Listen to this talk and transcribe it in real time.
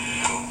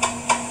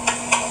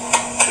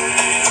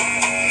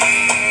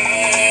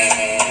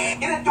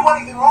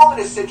anything wrong in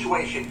this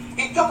situation.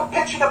 He took a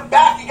pitch in the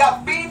back. He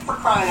got beat for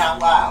crying out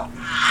loud.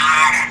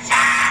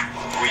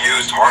 We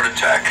used heart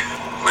attack.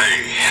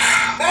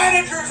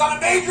 Managers on a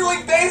Major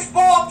League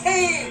Baseball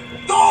team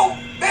don't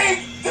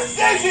make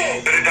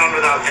decisions. Could have done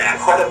without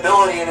that.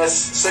 Credibility in this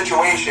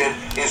situation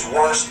is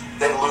worse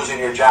than losing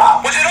your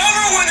job. Was it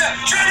over when the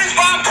Germans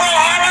bombed Pearl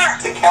Harbor?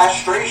 The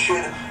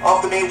castration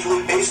of the Major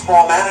League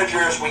Baseball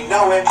managers, we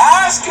know it.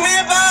 Ask me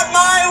about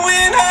my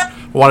win.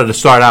 I wanted to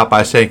start out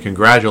by saying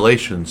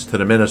congratulations to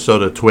the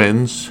Minnesota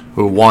Twins,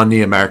 who won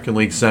the American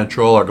League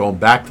Central, are going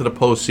back to the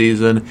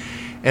postseason.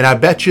 And I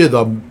bet you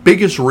the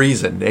biggest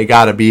reason they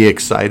got to be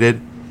excited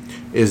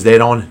is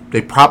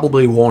they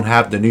probably won't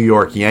have the New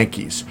York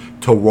Yankees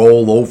to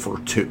roll over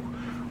to,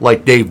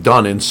 like they've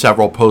done in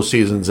several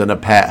postseasons in the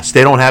past.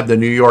 They don't have the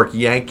New York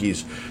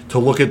Yankees to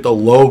look at the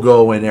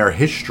logo and their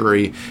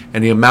history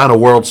and the amount of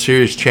World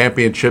Series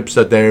championships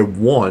that they've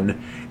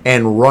won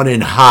and run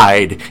and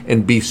hide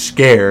and be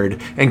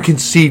scared and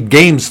concede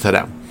games to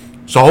them.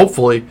 So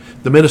hopefully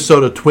the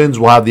Minnesota Twins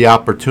will have the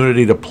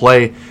opportunity to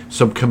play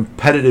some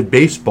competitive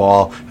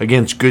baseball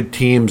against good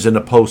teams in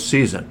the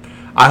postseason.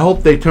 I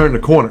hope they turn the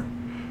corner,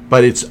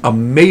 but it's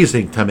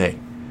amazing to me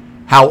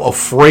how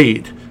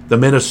afraid the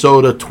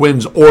Minnesota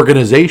Twins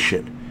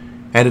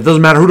organization, and it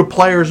doesn't matter who the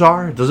players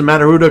are, it doesn't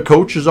matter who the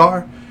coaches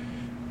are,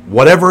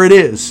 whatever it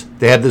is,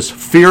 they have this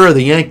fear of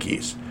the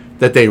Yankees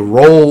that they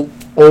roll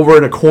over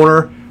in a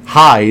corner,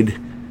 hide,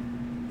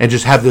 and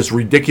just have this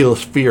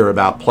ridiculous fear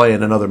about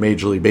playing another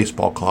Major League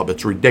Baseball club.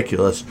 It's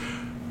ridiculous.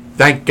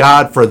 Thank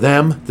God for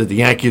them that the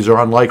Yankees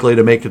are unlikely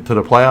to make it to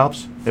the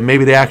playoffs, and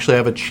maybe they actually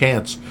have a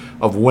chance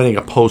of winning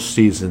a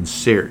postseason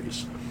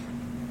series.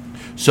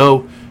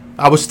 So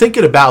I was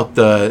thinking about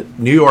the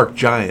New York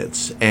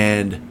Giants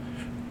and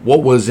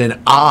what was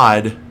an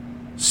odd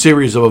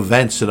series of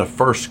events in the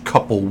first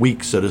couple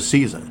weeks of the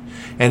season.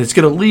 And it's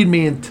going to lead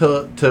me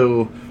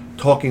into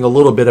talking a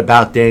little bit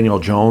about Daniel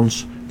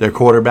Jones, their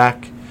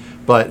quarterback.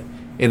 But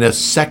in the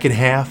second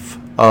half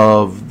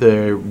of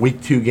the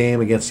Week 2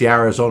 game against the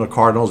Arizona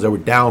Cardinals, they were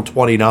down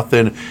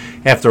 20-0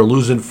 after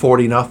losing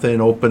 40-0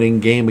 opening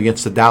game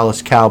against the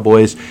Dallas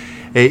Cowboys.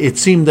 It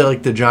seemed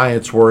like the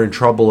Giants were in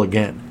trouble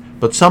again.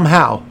 But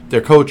somehow, their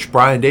coach,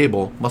 Brian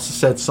Daboll, must have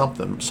said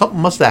something.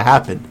 Something must have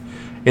happened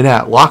in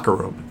that locker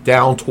room.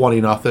 Down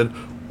 20-0,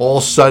 all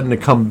of a sudden to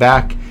come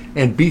back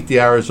and beat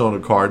the Arizona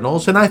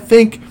Cardinals. And I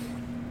think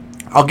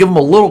I'll give them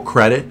a little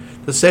credit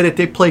to say that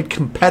they played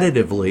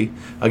competitively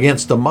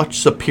against a much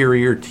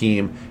superior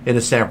team in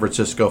the San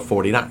Francisco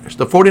 49ers.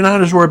 The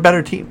 49ers were a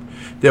better team.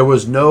 There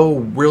was no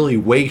really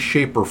way,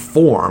 shape, or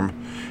form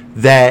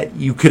that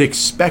you could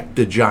expect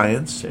the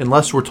Giants,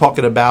 unless we're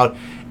talking about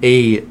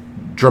a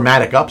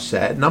dramatic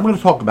upset. And I'm going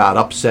to talk about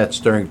upsets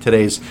during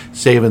today's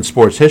Saving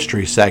Sports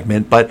History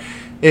segment. But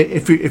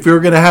if you're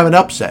going to have an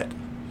upset,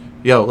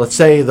 let's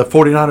say the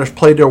 49ers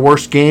played their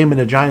worst game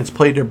and the Giants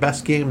played their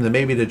best game, then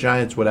maybe the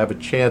Giants would have a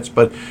chance.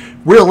 But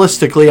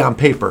realistically, on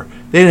paper,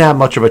 they didn't have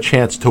much of a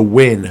chance to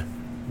win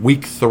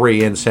Week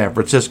 3 in San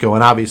Francisco,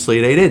 and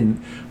obviously they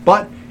didn't.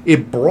 But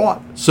it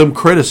brought some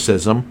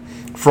criticism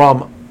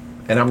from,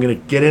 and I'm going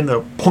to get into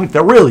a point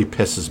that really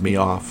pisses me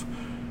off,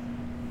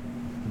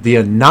 the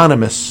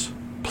anonymous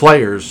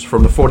players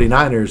from the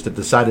 49ers that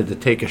decided to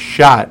take a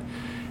shot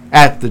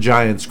at the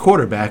Giants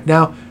quarterback.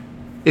 Now,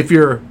 if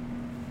you're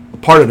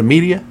part of the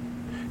media,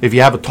 if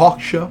you have a talk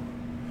show,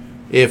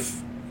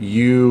 if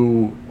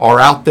you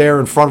are out there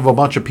in front of a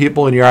bunch of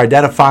people and you're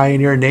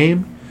identifying your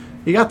name,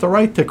 you got the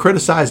right to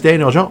criticize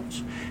Daniel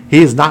Jones.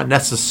 He is not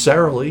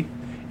necessarily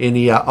in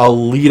the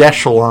elite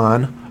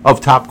echelon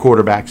of top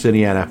quarterbacks in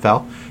the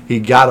NFL. He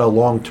got a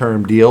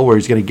long-term deal where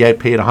he's going to get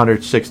paid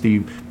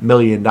 $160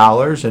 million,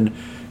 and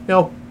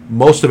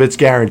most of it's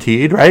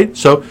guaranteed, right?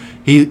 So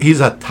he's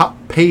a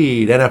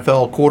top-paid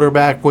NFL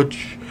quarterback,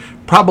 which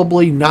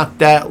probably not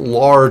that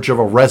large of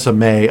a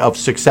resume of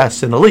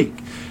success in the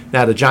league.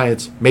 Now, the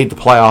Giants made the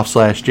playoffs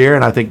last year,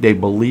 and I think they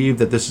believe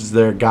that this is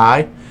their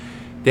guy.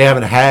 They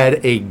haven't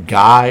had a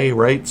guy,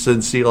 right,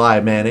 since Eli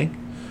Manning.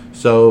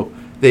 So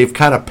they've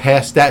kind of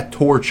passed that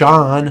torch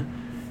on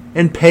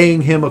and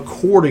paying him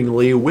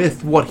accordingly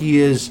with what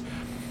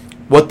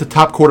the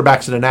top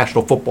quarterbacks in the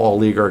National Football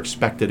League are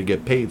expected to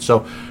get paid.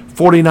 So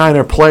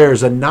 49er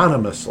players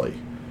anonymously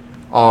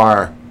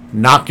are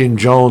knocking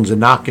Jones and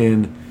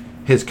knocking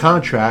his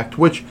contract,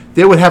 which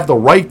they would have the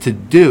right to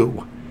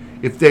do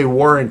if they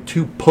weren't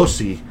too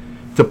pussy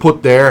to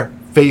put their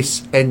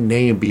face and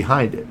name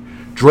behind it.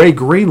 Dre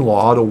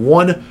Greenlaw, the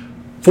one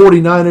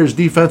 49ers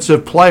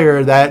defensive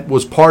player that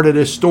was part of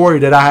this story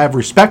that I have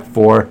respect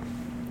for,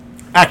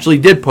 actually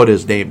did put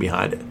his name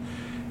behind it.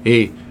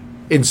 He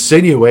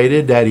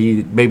insinuated that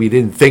he maybe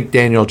didn't think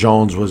Daniel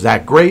Jones was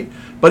that great,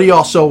 but he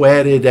also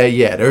added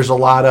that, there's a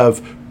lot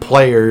of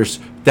players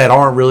that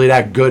aren't really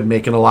that good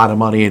making a lot of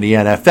money in the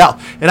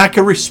NFL. And I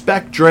can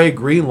respect Dre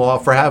Greenlaw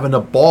for having the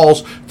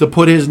balls to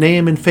put his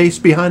name and face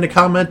behind the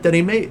comment that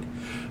he made.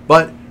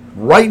 But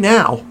right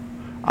now,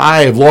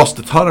 I have lost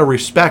a ton of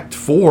respect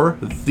for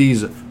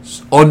these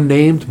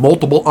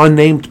multiple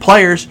unnamed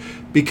players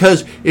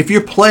Because if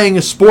you're playing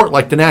a sport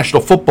like the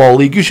National Football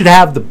League, you should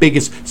have the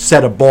biggest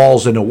set of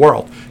balls in the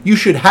world. You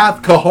should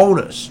have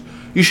cojones.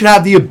 You should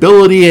have the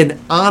ability and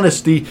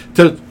honesty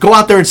to go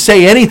out there and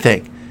say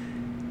anything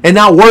and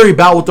not worry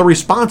about what the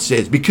response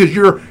is, because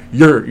you're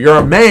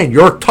a man,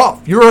 you're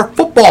tough, you're a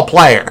football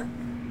player.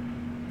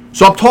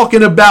 So I'm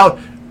talking about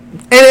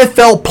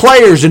NFL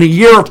players in the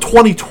year of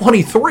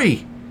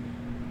 2023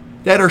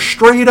 that are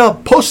straight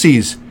up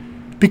pussies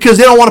because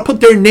they don't want to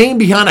put their name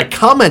behind a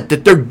comment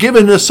that they're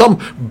giving to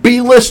some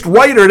B-list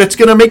writer that's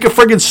going to make a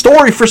friggin'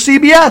 story for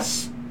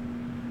CBS.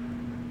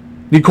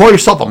 You call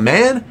yourself a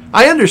man?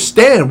 I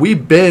understand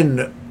we've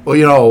been,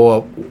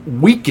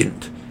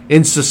 weakened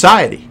in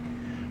society.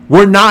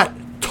 We're not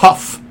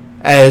tough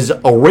as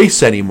a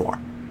race anymore.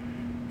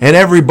 And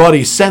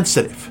everybody's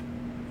sensitive.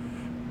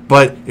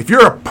 But if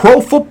you're a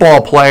pro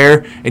football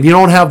player and you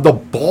don't have the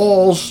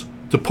balls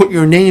to put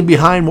your name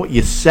behind what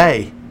you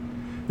say,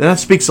 then that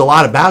speaks a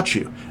lot about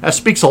you. That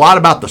speaks a lot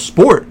about the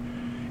sport.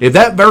 If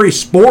that very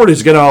sport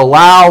is going to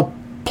allow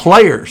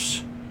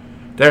players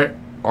that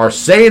are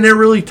saying they're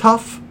really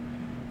tough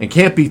and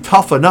can't be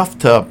tough enough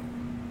to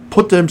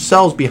put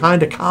themselves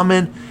behind a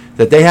comment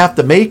that they have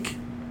to make,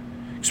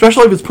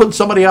 especially if it's putting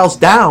somebody else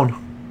down,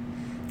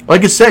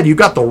 like I said, you've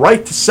got the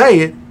right to say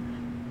it.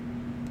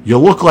 You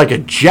look like a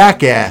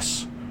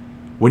jackass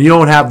when you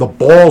don't have the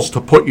balls to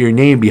put your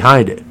name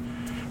behind it.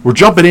 We're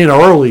jumping in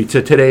early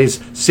to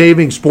today's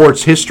Saving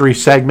Sports History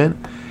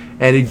segment.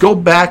 And you go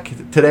back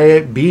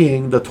today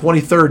being the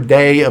 23rd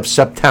day of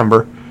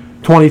September,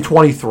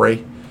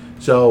 2023.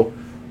 So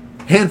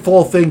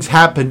handful of things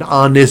happened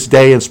on this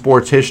day in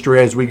sports history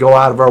as we go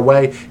out of our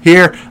way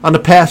here on the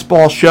Pass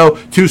Ball Show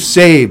to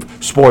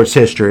save sports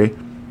history.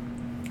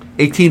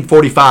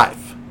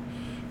 1845,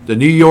 the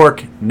New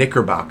York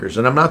Knickerbockers.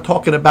 And I'm not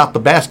talking about the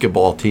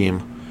basketball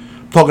team.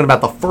 I'm talking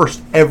about the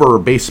first ever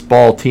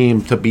baseball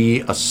team to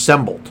be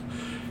assembled.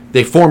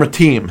 They form a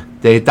team.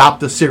 They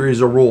adopt a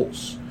series of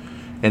rules.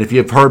 And if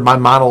you've heard my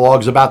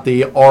monologues about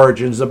the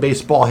origins of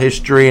baseball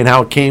history and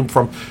how it came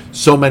from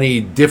so many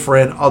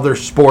different other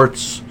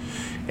sports,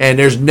 and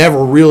there's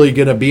never really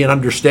going to be an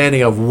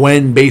understanding of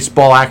when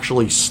baseball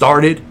actually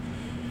started,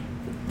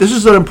 this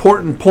is an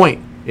important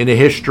point in the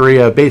history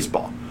of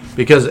baseball,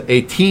 because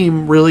a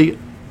team really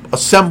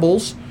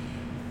assembles.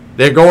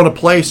 They're going to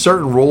play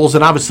certain rules,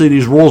 and obviously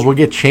these rules will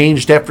get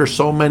changed after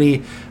so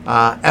many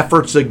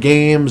efforts of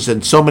games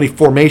and so many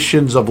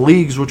formations of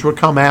leagues which would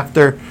come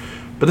after.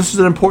 But this is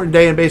an important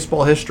day in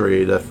baseball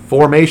history, the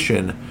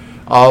formation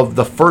of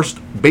the first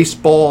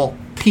baseball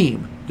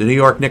team, the New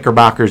York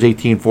Knickerbockers,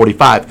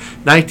 1845.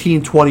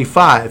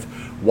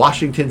 1925,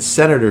 Washington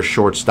Senators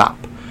shortstop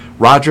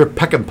Roger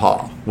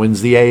Peckinpah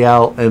wins the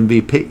AL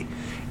MVP.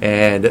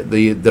 And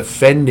the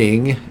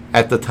defending,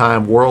 at the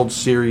time, World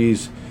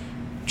Series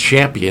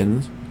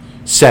champion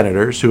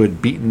Senators, who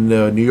had beaten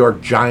the New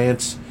York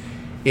Giants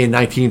in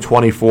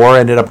 1924,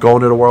 ended up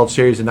going to the World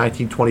Series in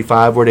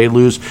 1925, where they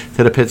lose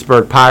to the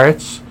Pittsburgh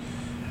Pirates.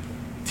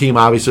 Team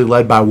obviously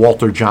led by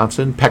Walter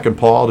Johnson.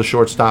 Peckinpah, the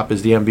shortstop,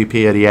 is the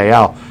MVP of the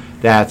AL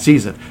that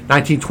season.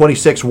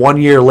 1926,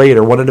 1 year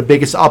later, one of the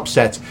biggest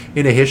upsets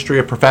in the history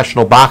of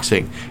professional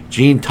boxing.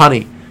 Gene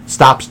Tunney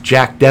stops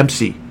Jack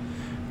Dempsey.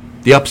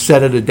 The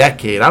upset of the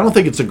decade. I don't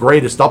think it's the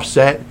greatest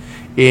upset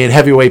in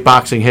heavyweight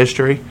boxing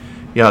history.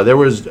 There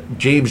was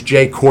James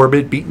J.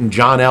 Corbett beating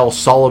John L.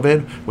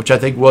 Sullivan, which I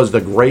think was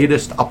the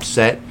greatest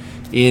upset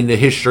in the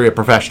history of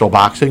professional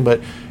boxing.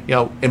 But,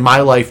 in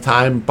my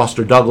lifetime,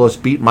 Buster Douglas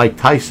beat Mike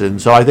Tyson.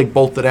 So I think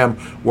both of them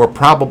were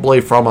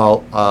probably, from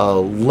a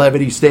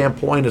levity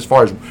standpoint, as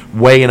far as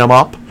weighing them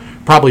up,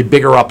 probably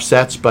bigger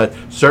upsets. But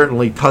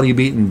certainly Tunney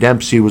beating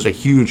Dempsey was a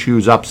huge,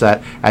 huge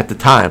upset at the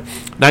time.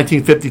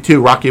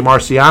 1952, Rocky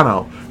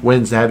Marciano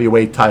wins the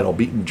heavyweight title,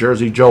 beating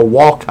Jersey Joe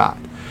Walcott.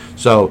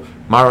 So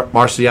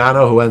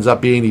Marciano, who ends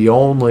up being the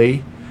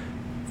only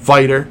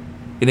fighter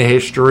in the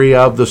history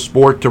of the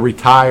sport to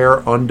retire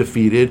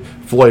undefeated.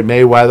 Floyd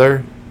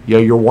Mayweather,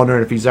 you're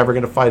wondering if he's ever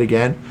going to fight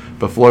again,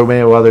 but Floyd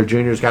Mayweather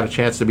Jr.'s got a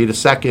chance to be the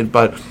second.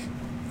 But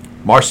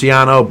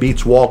Marciano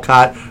beats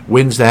Walcott,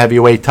 wins the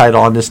heavyweight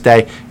title on this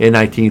day in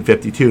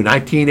 1952.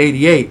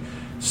 1988,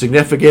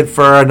 significant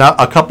for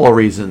a couple of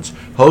reasons.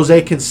 Jose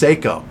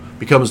Canseco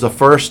becomes the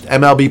first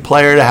MLB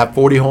player to have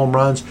 40 home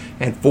runs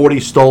and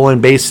 40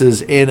 stolen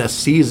bases in a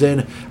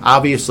season.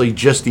 Obviously,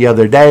 just the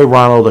other day,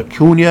 Ronald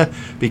Acuna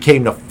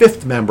became the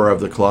fifth member of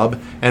the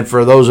club. And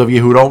for those of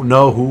you who don't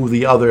know who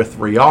the other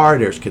three are,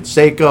 there's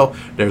Canseco,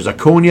 there's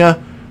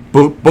Acuna,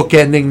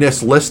 bookending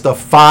this list of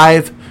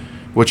five,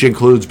 which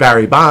includes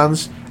Barry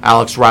Bonds,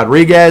 Alex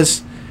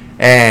Rodriguez,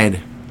 and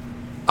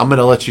I'm going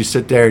to let you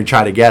sit there and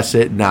try to guess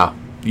it. No,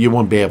 you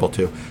won't be able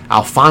to.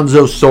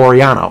 Alfonso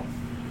Soriano.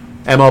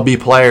 MLB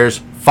players,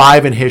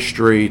 5 in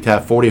history to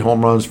have 40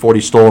 home runs,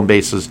 40 stolen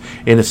bases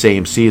in the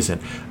same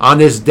season. On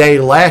this day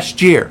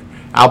last year,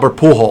 Albert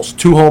Pujols,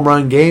 2 home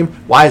run game.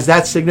 Why is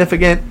that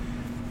significant?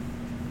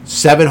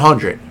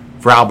 700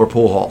 for Albert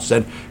Pujols.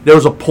 And there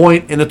was a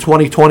point in the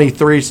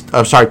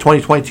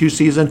 2022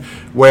 season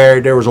where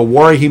there was a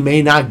worry he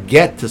may not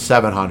get to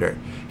 700.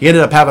 He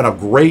ended up having a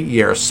great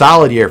year, a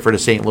solid year for the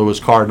St.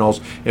 Louis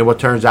Cardinals in what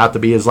turns out to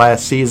be his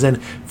last season.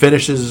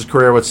 Finishes his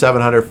career with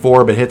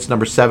 704, but hits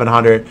number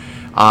 700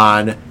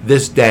 on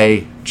this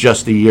day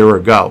just a year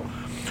ago.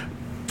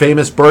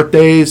 Famous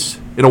birthdays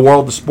in a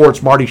world of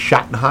sports, Marty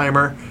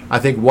Schottenheimer. I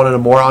think one of the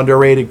more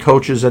underrated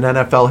coaches in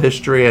NFL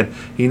history, and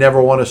he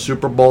never won a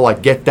Super Bowl. I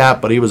get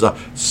that, but he was a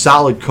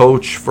solid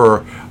coach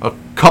for a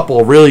couple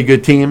of really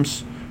good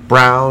teams,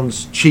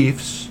 Browns,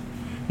 Chiefs.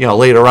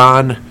 Later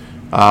on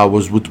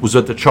was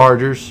at the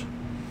Chargers,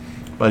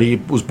 but he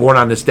was born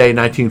on this day,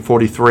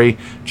 1943.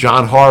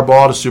 John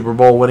Harbaugh, the Super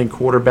Bowl winning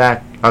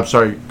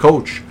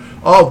coach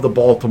of the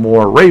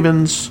Baltimore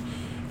Ravens,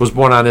 was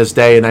born on this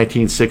day in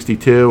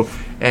 1962.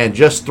 And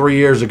just 3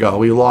 years ago,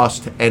 we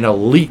lost an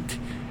elite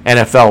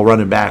NFL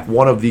running back,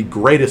 one of the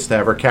greatest to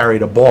ever carry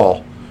the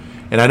ball.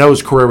 And I know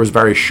his career was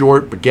very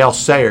short, but Gale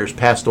Sayers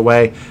passed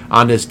away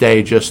on this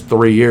day just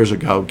 3 years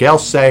ago. Gale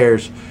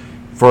Sayers,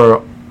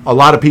 for a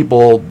lot of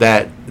people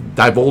that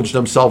divulge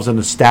themselves in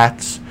the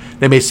stats,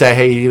 they may say,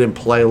 hey, he didn't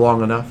play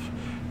long enough.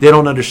 They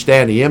don't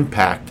understand the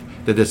impact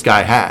that this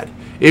guy had.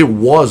 It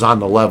was on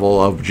the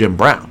level of Jim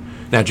Brown.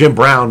 Now, Jim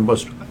Brown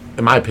was,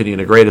 in my opinion,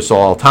 the greatest of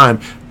all time.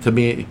 To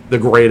me, the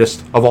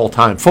greatest of all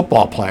time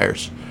football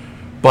players.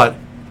 But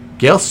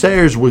Gale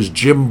Sayers was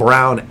Jim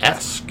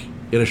Brown-esque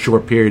in a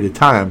short period of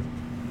time.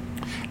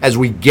 As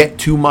we get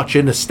too much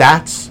into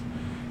stats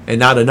and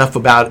not enough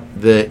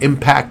about the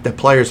impact that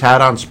players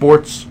had on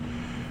sports,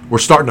 we're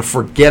starting to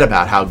forget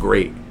about how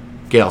great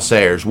Gale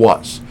Sayers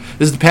was.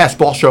 This is the Pass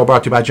Ball Show,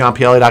 brought to you by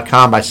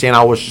JohnPLA.com, by St.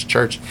 Aloysius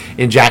Church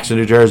in Jackson,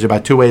 New Jersey, by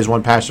Two Ways,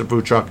 One Passion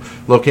Food Truck,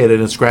 located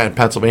in Scranton,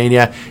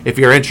 Pennsylvania. If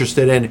you're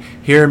interested in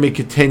hearing me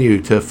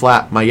continue to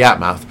flap my yap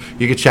mouth,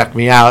 you can check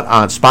me out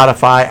on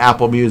Spotify,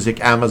 Apple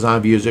Music,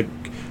 Amazon Music,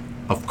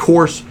 of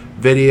course,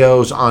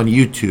 videos on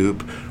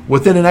YouTube.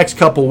 Within the next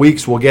couple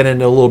weeks, we'll get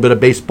into a little bit of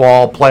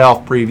baseball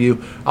playoff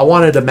preview. I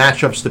wanted the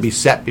matchups to be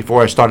set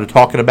before I started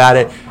talking about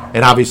it.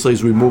 And obviously,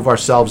 as we move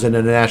ourselves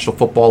into the National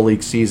Football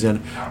League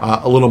season,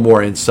 a little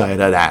more insight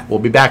of that. We'll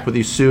be back with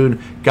you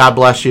soon. God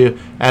bless you.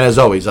 And as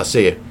always, I'll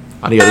see you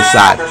on the other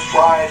side. Chris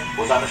Bryant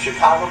was on the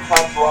Chicago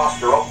Cubs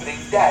roster opening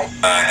day.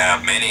 I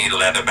have many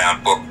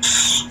leather-bound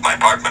books. My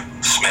apartment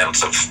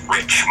smells of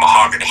rich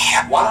mahogany.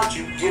 Why don't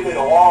you give it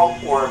all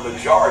or a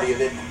majority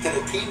of it to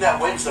the team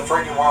that wins the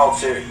friggin' World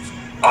Series?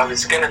 I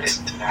was going to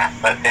listen to that,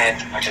 but then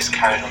I just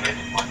carried on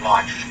living my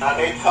life. Now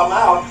they come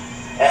out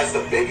as the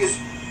biggest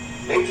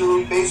Major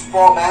League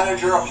Baseball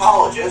manager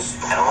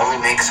apologist. That'll only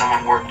make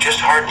someone work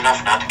just hard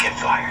enough not to get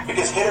fired.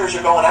 Because hitters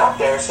are going out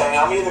there saying,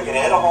 I'm either going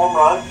to hit a home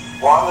run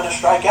or I'm going to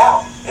strike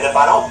out. And if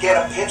I don't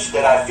get a pitch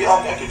that I feel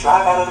like I could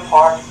drive out of the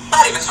park, I'm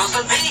not even supposed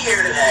to be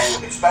here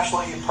today.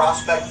 Especially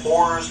prospect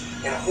whores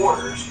and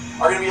hoarders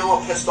are going to be a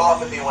little pissed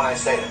off at me when I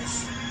say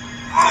this.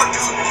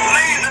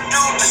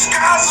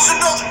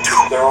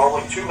 There are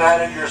only two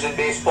managers in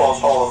baseball's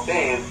Hall of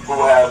Fame who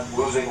have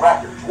losing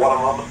records. One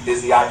of them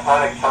is the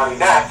iconic Connie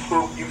Mack,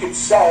 who you could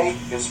say,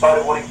 in spite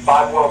of winning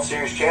 5 World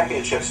Series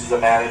championships as a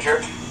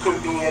manager,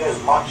 could be in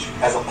as much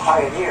as a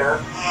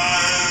pioneer.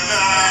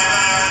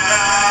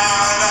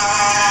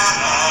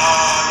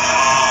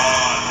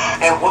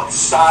 And what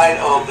side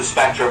of the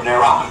spectrum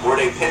they're on? Were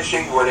they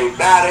pitching? Were they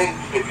batting?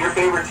 If your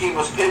favorite team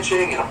was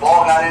pitching and a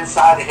ball got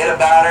inside and hit a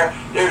batter,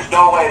 there's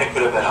no way it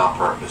could have been on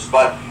purpose.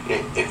 But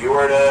if you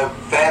were a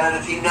fan of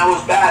the team that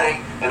was batting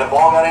and the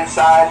ball got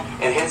inside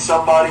and hit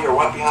somebody or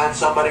went behind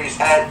somebody's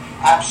head,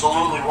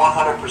 absolutely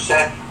 100%,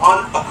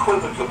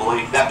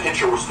 unequivocally, that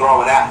pitcher was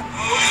throwing at.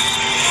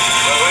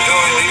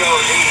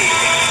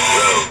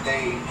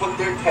 They put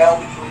their tail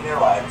between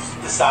their legs,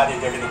 decided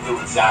they're going to do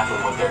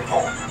exactly what they're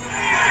told.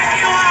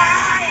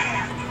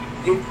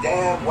 You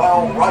damn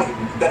well right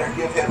better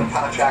give him a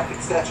contract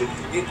extension.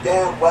 You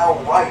damn well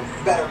right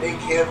better make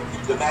him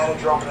the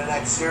manager over the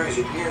next series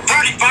of years.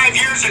 35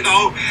 years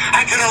ago,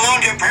 I could have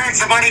loaned your parents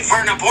the money for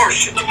an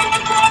abortion.